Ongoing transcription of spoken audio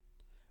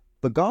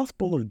The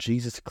gospel of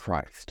Jesus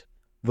Christ,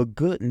 the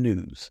good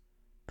news,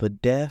 the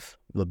death,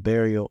 the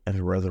burial, and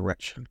the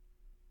resurrection.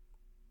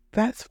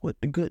 That's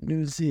what the good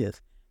news is,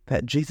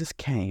 that Jesus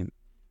came,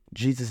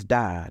 Jesus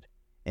died,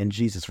 and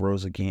Jesus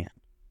rose again.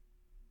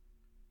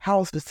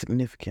 How is this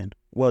significant?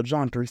 Well,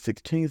 John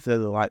 3:16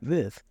 says it like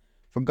this,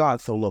 "For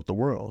God so loved the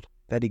world,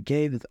 that he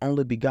gave his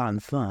only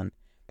begotten Son,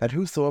 that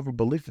whosoever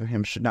believeth in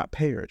him should not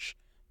perish,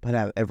 but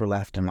have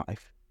everlasting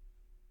life."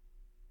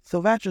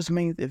 So that just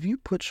means if you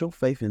put your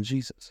faith in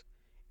Jesus,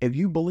 if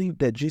you believe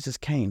that Jesus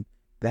came,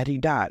 that he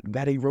died,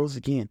 that he rose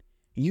again,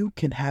 you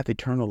can have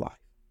eternal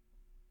life.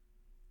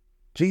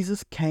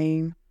 Jesus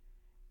came,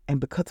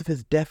 and because of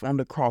his death on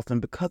the cross and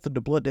because of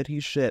the blood that he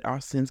shed, our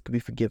sins could be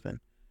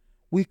forgiven.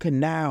 We can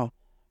now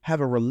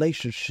have a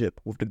relationship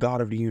with the God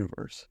of the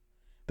universe.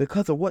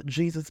 Because of what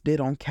Jesus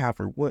did on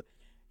Calvary, what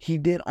he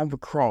did on the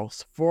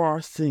cross for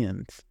our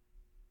sins,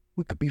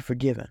 we could be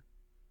forgiven.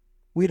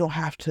 We don't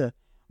have to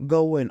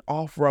go and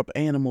offer up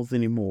animals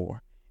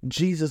anymore.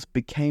 Jesus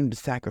became the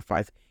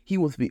sacrifice. He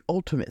was the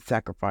ultimate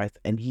sacrifice,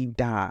 and he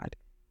died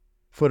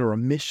for the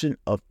remission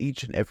of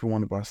each and every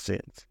one of our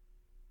sins.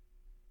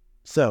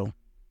 So,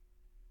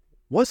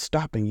 what's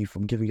stopping you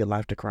from giving your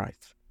life to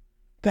Christ?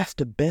 That's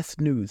the best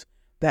news,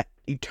 that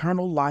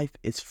eternal life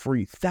is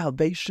free.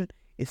 Salvation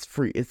is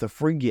free. It's a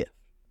free gift.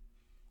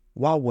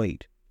 Why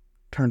wait?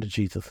 Turn to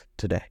Jesus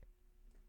today.